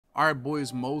All right,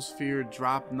 boys, most feared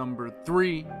drop number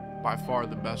 3, by far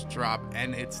the best drop,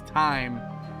 and it's time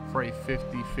for a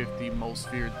 50-50 most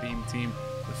feared theme team.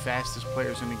 The fastest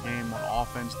players in the game on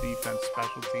offense, defense,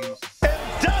 special teams.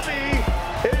 And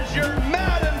Dubby is your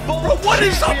Madden Bowl. Bro, what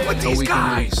is up with champion. these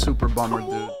guys? Super bummer,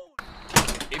 dude.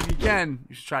 If you can,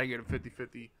 you should try to get a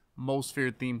 50-50 most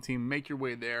feared theme team. Make your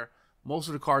way there. Most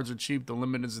of the cards are cheap. The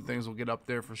limiteds and things will get up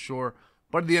there for sure.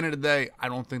 But at the end of the day, I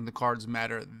don't think the cards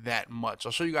matter that much.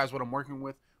 I'll show you guys what I'm working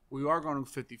with. We are going to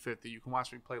 50-50. You can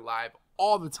watch me play live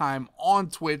all the time on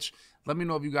Twitch. Let me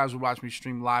know if you guys would watch me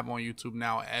stream live on YouTube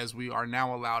now, as we are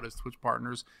now allowed as Twitch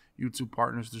partners, YouTube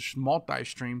partners, to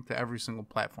multi-stream to every single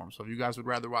platform. So if you guys would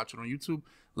rather watch it on YouTube,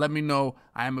 let me know.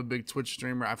 I am a big Twitch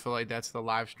streamer. I feel like that's the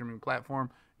live streaming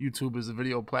platform. YouTube is a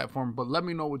video platform. But let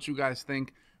me know what you guys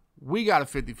think. We got a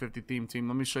 50-50 theme team.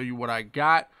 Let me show you what I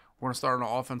got. We're going to start on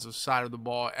the offensive side of the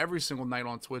ball every single night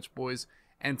on Twitch, boys.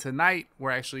 And tonight, we're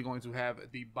actually going to have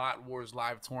the Bot Wars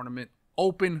Live Tournament,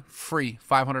 open, free,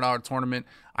 $500 tournament.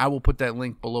 I will put that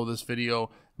link below this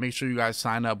video. Make sure you guys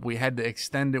sign up. We had to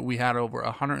extend it. We had over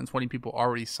 120 people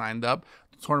already signed up.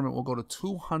 The tournament will go to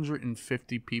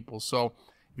 250 people. So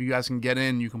if you guys can get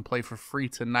in, you can play for free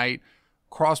tonight.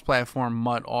 Cross-platform,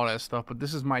 MUT, all that stuff. But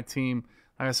this is my team.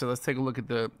 Like I said, let's take a look at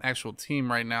the actual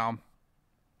team right now.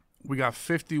 We got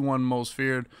 51 most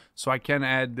feared, so I can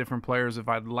add different players if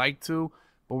I'd like to,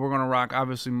 but we're going to rock,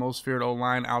 obviously, most feared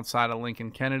O-line outside of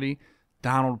Lincoln Kennedy.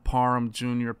 Donald Parham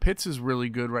Jr. Pitts is really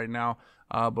good right now,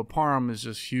 but Parham is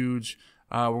just huge.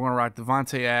 We're going to rock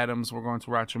Devontae Adams. We're going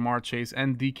to rock Jamar Chase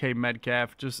and DK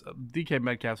Metcalf. Just DK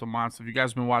Metcalf's a monster. If you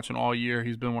guys have been watching all year,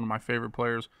 he's been one of my favorite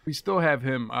players. We still have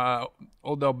him.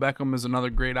 Odell Beckham is another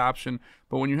great option,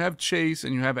 but when you have Chase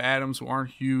and you have Adams, who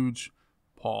aren't huge,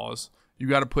 pause. You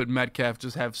got to put Metcalf,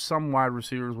 just have some wide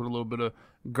receivers with a little bit of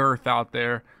girth out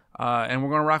there. And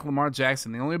we're going to rock Lamar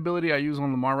Jackson. The only ability I use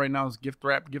on Lamar right now is Gift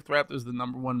Wrap. Gift Wrap is the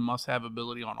 #1 must-have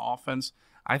ability on offense.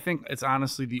 I think it's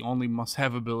honestly the only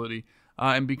must-have ability.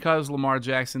 And because Lamar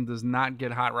Jackson does not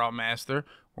get Hot Route Master,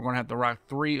 we're going to have to rock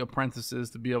 3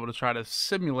 apprentices to be able to try to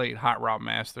simulate Hot Route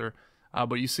Master.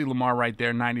 But you see Lamar right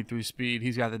there, 93 speed.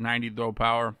 He's got the 90 throw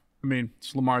power. I mean,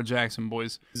 it's Lamar Jackson,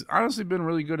 boys. He's honestly been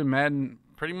really good in Madden.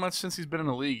 Pretty much since he's been in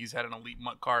the league, he's had an elite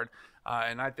MUT card.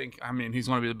 And I mean, he's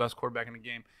going to be the best quarterback in the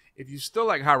game. If you still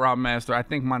like Hot Route Master, I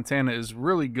think Montana is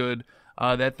really good.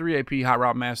 That 3 AP Hot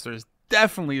Route Master is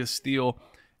definitely a steal.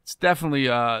 It's definitely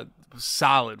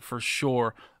solid for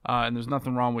sure. And there's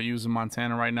nothing wrong with using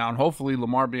Montana right now. And hopefully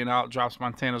Lamar being out drops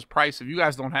Montana's price if you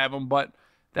guys don't have him. But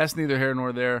that's neither here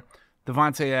nor there.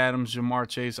 Devontae Adams, Jamar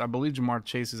Chase. I believe Jamar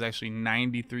Chase is actually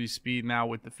 93 speed now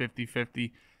with the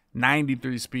 50-50.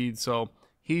 93 speed. So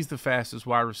he's the fastest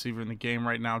wide receiver in the game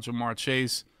right now, Jamar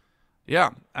Chase.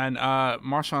 Yeah, and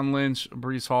Marshawn Lynch,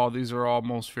 Breece Hall, these are all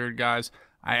most feared guys.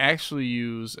 I actually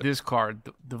use this card,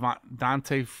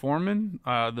 Dante Foreman,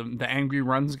 the Angry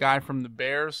Runs guy from the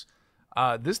Bears.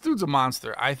 This dude's a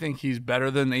monster. I think he's better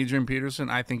than Adrian Peterson.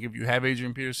 I think if you have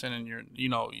Adrian Peterson and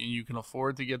you can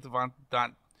afford to get I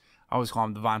always call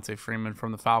him Devontae Freeman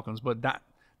from the Falcons, but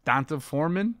Dante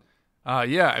Foreman.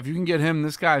 Yeah, if you can get him,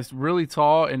 this guy's really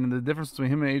tall, and the difference between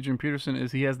him and Adrian Peterson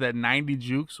is he has that 90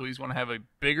 juke, so he's going to have a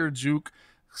bigger juke,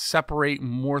 separate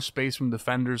more space from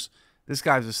defenders. This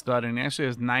guy's a stud, and he actually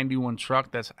has 91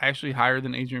 truck. That's actually higher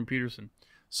than Adrian Peterson.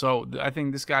 So I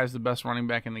think this guy is the best running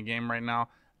back in the game right now.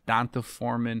 Dante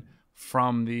Foreman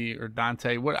Dante.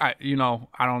 I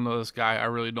don't know this guy. I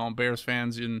really don't. Bears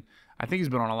fans, and I think he's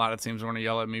been on a lot of teams. Are going to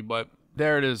yell at me, but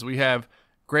there it is. We have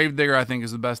Gravedigger, I think,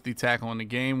 is the best D tackle in the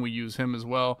game. We use him as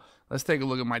well. Let's take a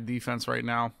look at my defense right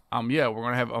now. Yeah, we're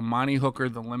going to have Amani Hooker,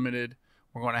 the limited.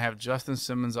 We're going to have Justin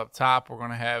Simmons up top. We're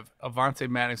going to have Avonte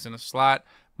Maddox in the slot.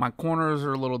 My corners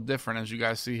are a little different, as you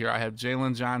guys see here. I have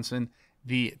Jalen Johnson,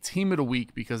 the team of the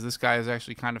week, because this guy is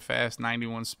actually kind of fast,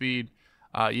 91 speed.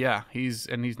 Yeah, he's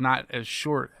not as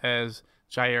short as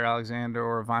Jair Alexander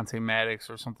or Avonte Maddox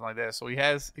or something like that. So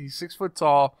he's 6 foot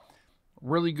tall,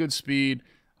 really good speed.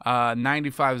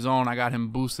 95 zone. I got him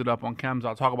boosted up on chems.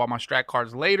 I'll talk about my strat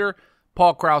cards later.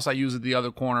 Paul Krause, I use at the other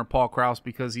corner. Paul Krause,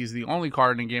 because he's the only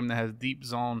card in the game that has deep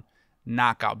zone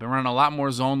knockout. Been running a lot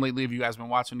more zone lately. If you guys been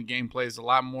watching the gameplays, a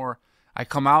lot more. I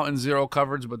come out in 0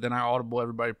 coverage, but then I audible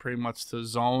everybody pretty much to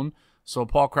zone. So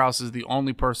Paul Krause is the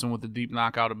only person with the deep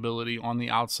knockout ability on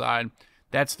the outside.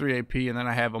 That's 3 AP, and then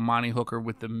I have Amani Hooker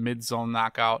with the mid zone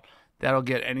knockout. That'll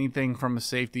get anything from a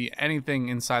safety, anything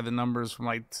inside the numbers from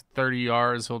like 30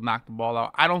 yards. He'll knock the ball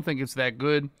out. I don't think it's that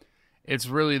good. It's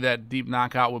really that deep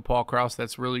knockout with Paul Krause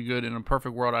that's really good. In a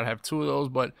perfect world, I'd have 2 of those,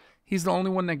 but he's the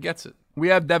only one that gets it. We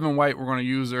have Devin White. We're going to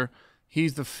use her.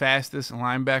 He's the fastest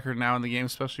linebacker now in the game,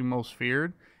 especially most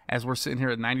feared. as we're sitting here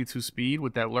at 92 speed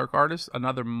with that lurk artist,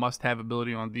 another must-have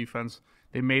ability on defense.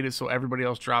 They made it so everybody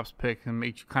else drops pick and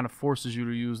kind of forces you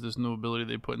to use this new ability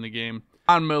they put in the game.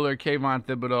 Von Miller, Kayvon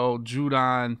Thibodeau,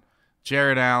 Judon,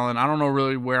 Jared Allen. I don't know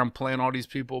really where I'm playing all these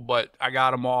people, but I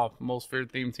got them all. Most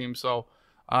feared theme team. So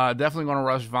definitely going to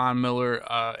rush Von Miller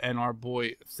and our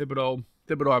boy Thibodeau.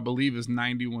 Thibodeau, I believe, is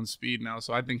 91 speed now,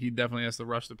 so I think he definitely has to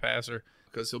rush the passer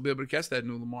because he'll be able to catch that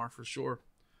new Lamar for sure.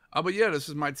 But yeah, this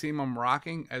is my team I'm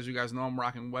rocking. As you guys know, I'm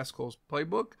rocking West Coast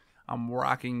Playbook. I'm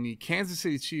rocking the Kansas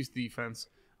City Chiefs defense.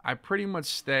 I pretty much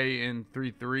stay in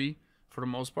 3-3 for the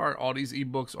most part. All these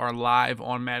ebooks are live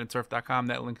on MaddenTurf.com.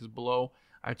 That link is below.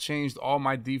 I changed all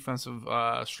my defensive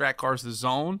strat cards to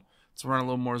zone to run a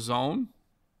little more zone.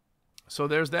 So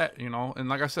there's that, you know. And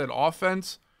like I said,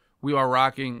 offense, we are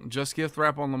rocking Just Gift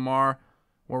Wrap on Lamar.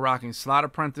 We're rocking Slot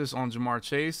Apprentice on Jamar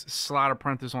Chase, Slot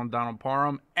Apprentice on Donald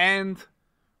Parham, and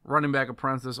running back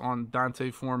apprentice on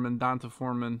Donta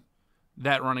Foreman,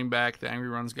 that running back, the Angry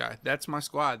Runs guy. That's my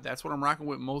squad. That's what I'm rocking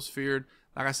with, most feared.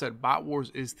 Like I said, Bot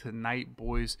Wars is tonight,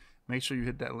 boys. Make sure you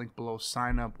hit that link below,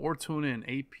 sign up, or tune in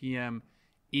 8 p.m.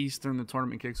 Eastern. The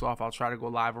tournament kicks off. I'll try to go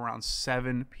live around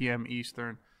 7 p.m.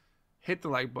 Eastern. Hit the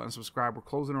like button, subscribe. We're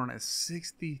closing on a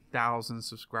 60,000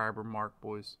 subscriber mark,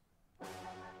 boys.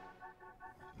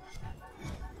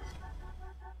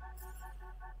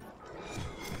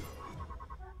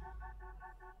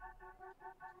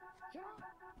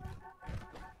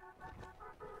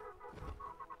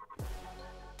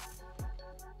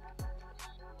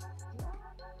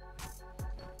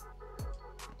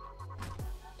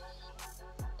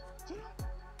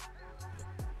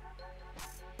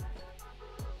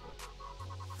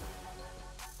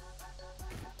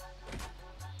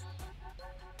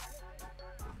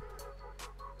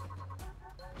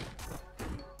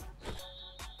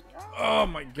 Oh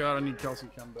my god, I need Kelsey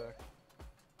to come back.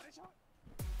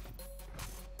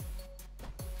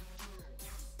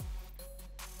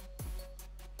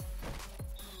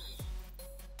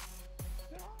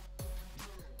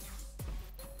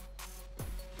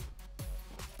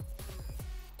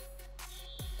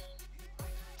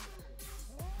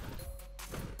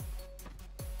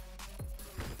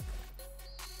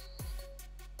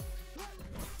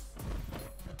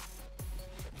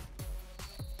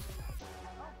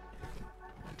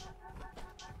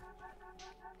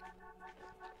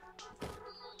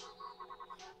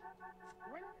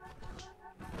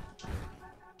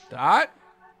 That?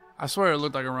 I swear it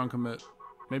looked like a run commit.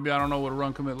 Maybe I don't know what a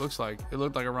run commit looks like. It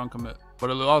looked like a run commit. But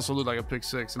it also looked like a pick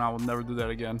six, and I will never do that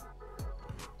again.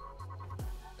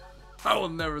 I will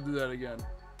never do that again.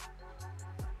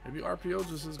 Maybe RPO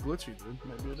just is glitchy, dude.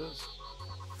 Maybe it is.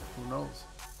 Who knows?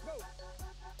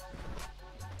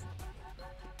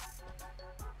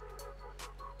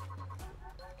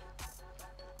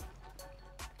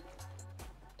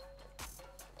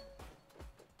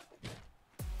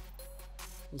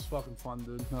 It was fucking fun,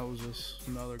 dude. That was just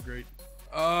another great.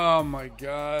 Oh my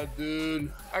god,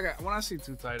 dude! When I see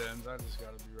two tight ends, I just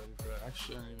gotta be ready for that. I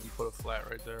shouldn't even put a flat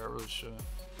right there. I really shouldn't.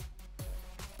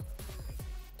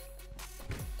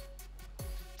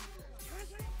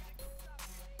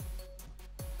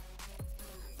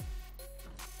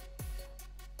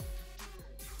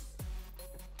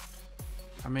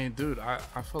 I mean, dude, I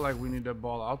feel like we need that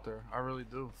ball out there. I really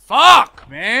do. Fuck,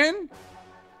 man!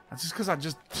 That's just because I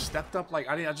just stepped up like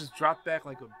I just dropped back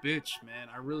like a bitch, man.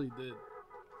 I really did.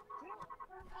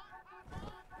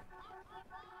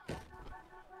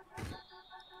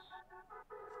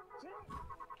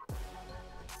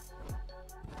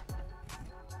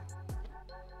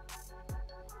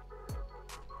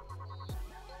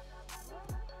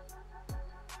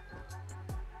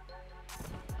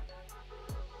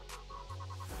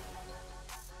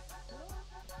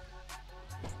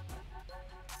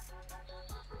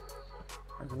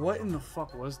 Like, what in the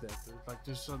fuck was that, dude? Like,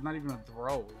 just not even a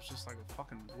throw. It was just like a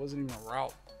fucking, it wasn't even a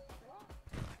route.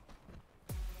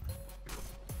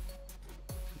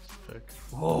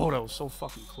 Oh, that was so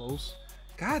fucking close.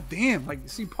 God damn. Like,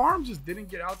 see, Parham just didn't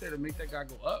get out there to make that guy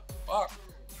go up. Fuck.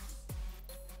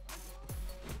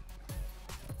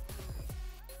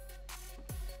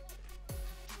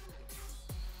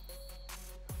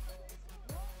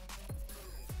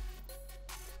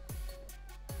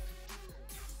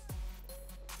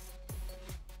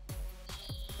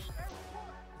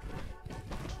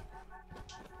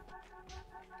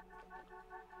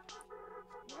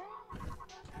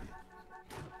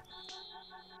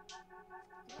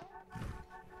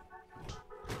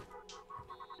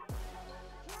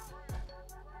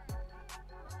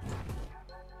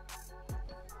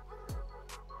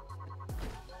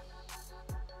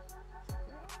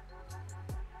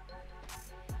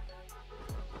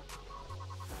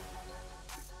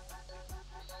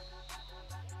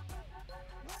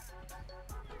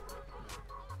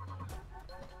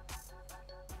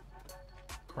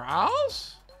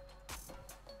 Kraus?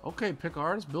 Okay, pick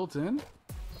artist built in.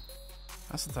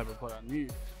 That's the type of play I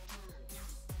need.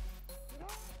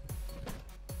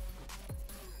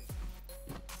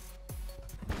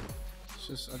 It's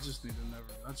just, I just need to never.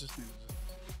 I just need to.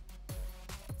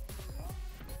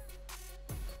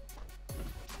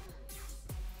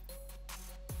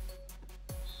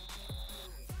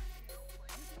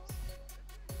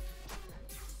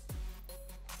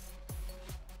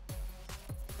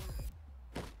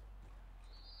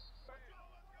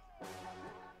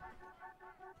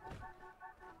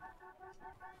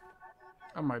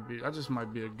 I just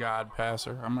might be a god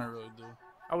passer. I might really do.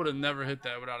 I would have never hit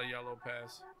that without a yellow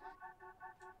pass.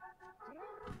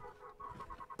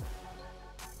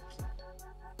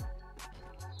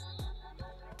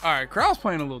 All right, Kraus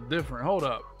playing a little different. Hold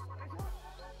up.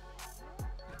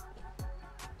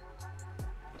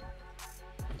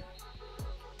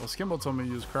 Well, Skimbo told me to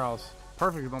use Kraus.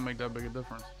 Perfect don't make that big a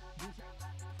difference.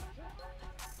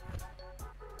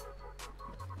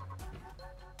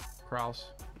 Kraus.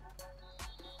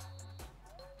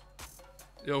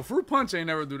 Yo, Fruit Punch ain't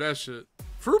never do that shit.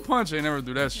 Fruit Punch ain't never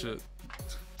do that shit.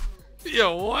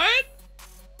 Yo, what?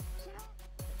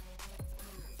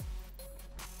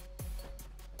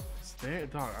 Stay,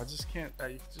 dog, I just can't.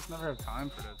 You just never have time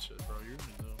for that shit, bro. You really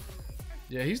do.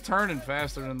 Yeah, he's turning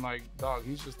faster than, like, dog.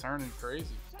 He's just turning crazy.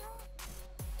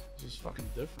 It's just fucking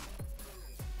different.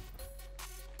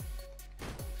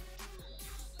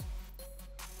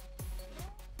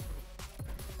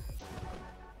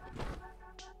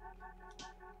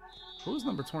 Who's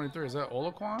number 23? Is that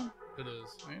Olaquan? It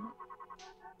is, ain't it?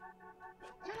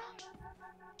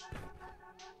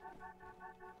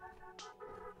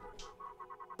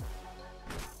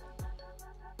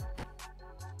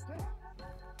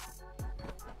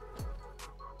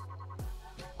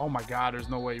 Oh my god, there's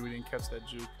no way we didn't catch that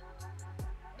juke.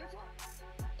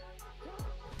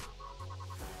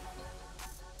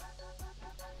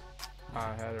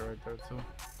 I had it right there too.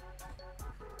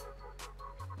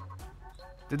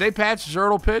 Did they patch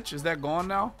Zertle pitch? Is that gone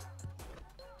now?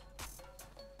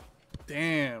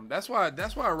 Damn, that's why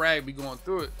Rag be going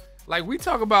through it. Like, we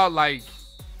talk about, like,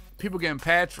 people getting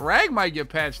patched. Rag might get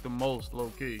patched the most,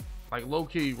 low key. Like, low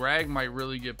key, Rag might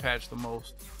really get patched the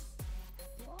most.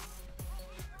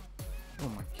 Oh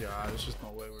my god, there's just no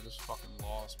way we're just fucking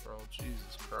lost, bro.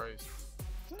 Jesus Christ.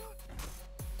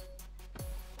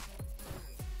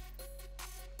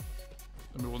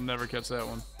 I mean, we'll never catch that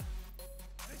one.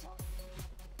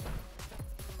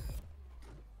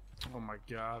 Oh my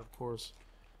god, of course.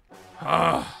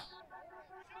 Ah.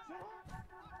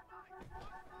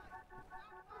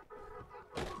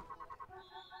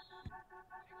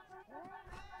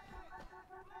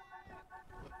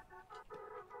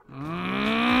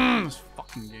 This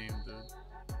fucking game, dude.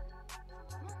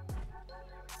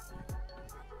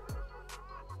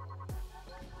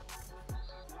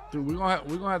 Dude, we're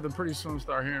gonna have to pretty soon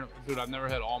start hearing. Dude, I've never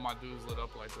had all my dudes lit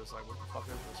up like this. Like, what the fuck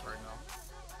is this right now?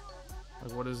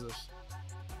 Like, what is this?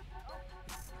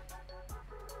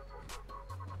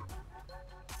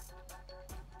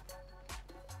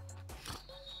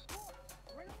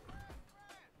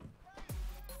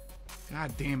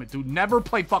 God damn it, dude. Never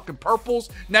play fucking purples.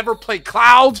 Never play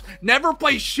clouds. Never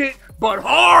play shit but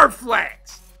hard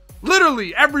flats.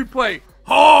 Literally every play,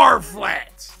 hard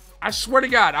flats. I swear to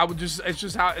God, I would just. It's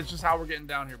just how we're getting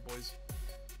down here, boys.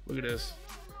 Look at this.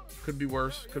 Could be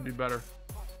worse. Could be better.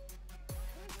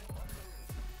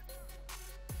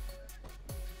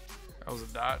 That was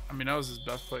a dot. I mean, that was his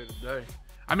best play of the day.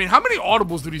 I mean, how many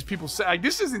audibles do these people say? Like,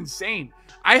 this is insane.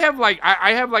 I have like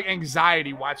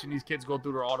anxiety watching these kids go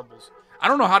through their audibles. I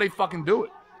don't know how they fucking do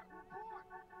it.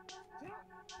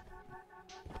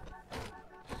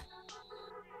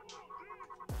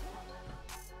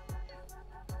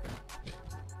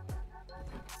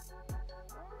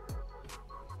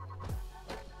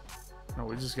 No,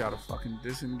 we just gotta fucking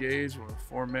disengage with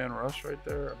a 4-man rush right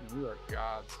there. I mean, we are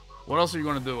gods. What else are you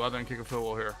going to do other than kick a field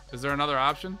goal here? Is there another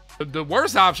option? The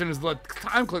worst option is let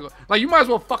time click. Like, you might as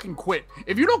well fucking quit.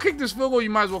 If you don't kick this field goal,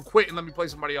 you might as well quit and let me play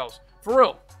somebody else. For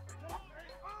real.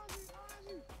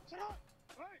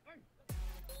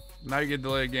 Now you get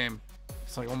delayed game.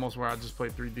 It's like almost where I just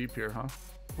played 3 deep here, huh?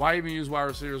 Why even use wide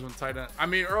receivers when tight end? I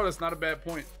mean, Earl, that's not a bad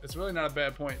point. It's really not a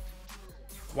bad point.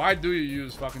 Why do you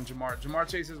use fucking Jamar? Jamar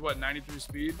Chase is what, 93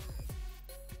 speed?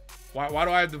 Why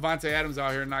do I have Devontae Adams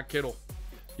out here and not Kittle?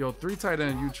 Yo, 3 tight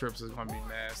end U-trips is gonna be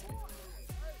nasty.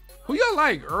 Who y'all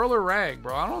like, Earl or Rag,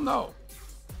 bro? I don't know.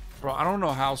 Bro, I don't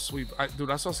know how sweep. Dude,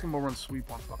 I saw Skimbo run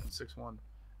sweep on fucking 6'1". And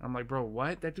I'm like, bro,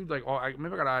 what? That dude, like,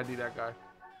 maybe I gotta ID that guy.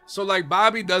 So, like,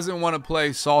 Bobby doesn't want to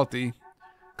play Salty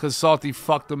because Salty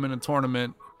fucked him in a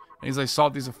tournament. And he's like,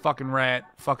 Salty's a fucking rat.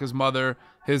 Fuck his mother.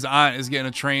 His aunt is getting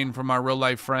a train from my real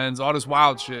life friends. All this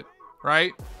wild shit,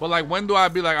 right? But like, when do I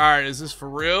be like, all right, is this for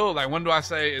real? Like, when do I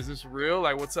say, is this real?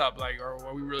 Like, what's up? Like,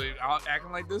 are we really out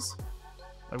acting like this?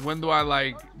 Like, when do I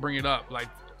like bring it up? Like,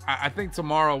 I think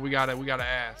tomorrow we gotta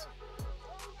ask.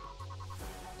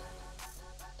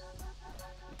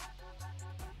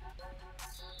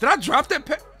 Did I drop that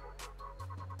pet?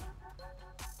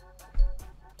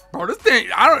 Bro, this thing,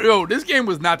 I don't know. This game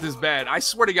was not this bad. I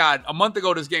swear to God, a month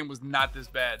ago, this game was not this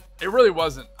bad. It really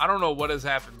wasn't. I don't know what has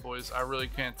happened, boys. I really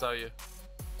can't tell you.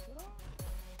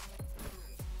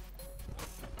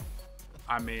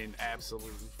 I mean,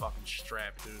 absolutely fucking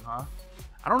strapped, dude, huh?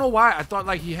 I don't know why. I thought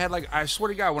like he had like, I swear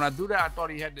to God, when I do that, I thought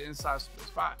he had the inside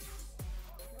spot.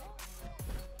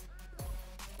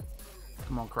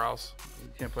 Come on, Kraus. You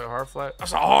can't play a hard flat.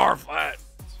 That's a hard flat.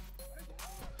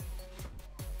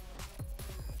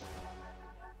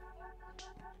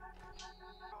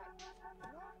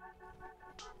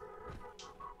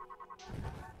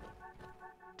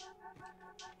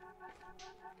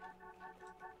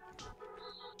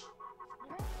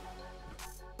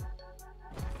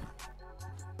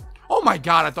 Oh my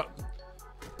God, I thought.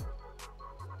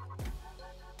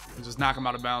 Just knock him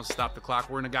out of bounds, stop the clock.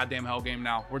 We're in a goddamn hell game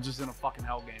now. We're just in a fucking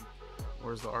hell game.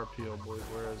 Where's the RPO, boys?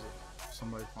 Where is it?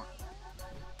 Somebody find.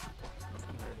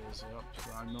 There it is. Yep.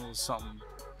 So I know it's something.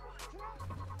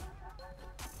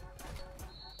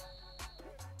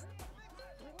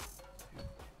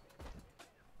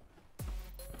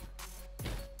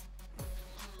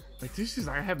 Like, this is,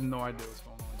 I have no idea what's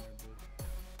going on here, dude.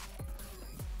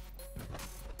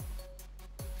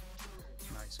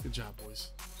 Nice. Good job,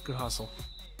 boys. Good hustle.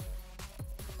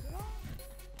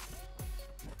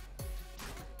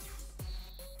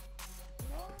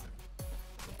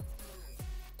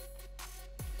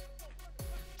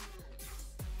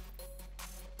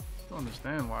 I don't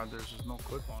understand why there's just no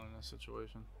clip on in this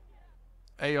situation.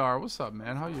 AR, what's up,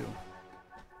 man? How you?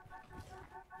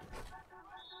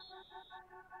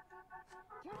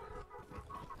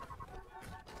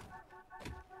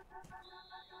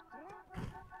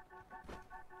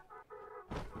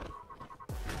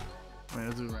 Man,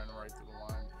 this dude ran right through the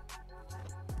line.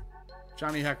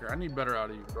 Johnny Hecker, I need better out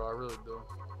of you, bro. I really do.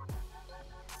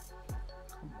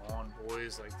 Come on,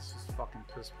 boys. Like, this is fucking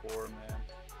piss poor, man.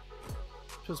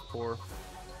 Piss poor.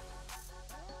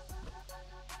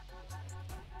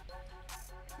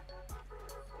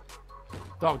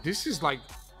 Dog, this is like,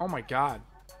 oh my God.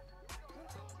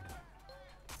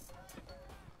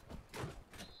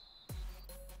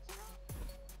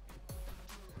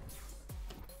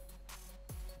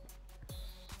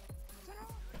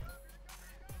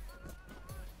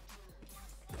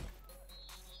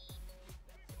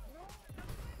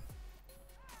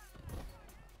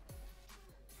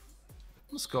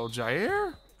 Let's go,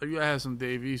 Jair. You have some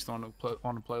Dave East on the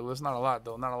playlist. Not a lot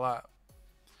though. Not a lot.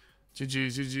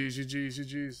 GG's, GG's, GG's,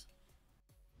 GG's.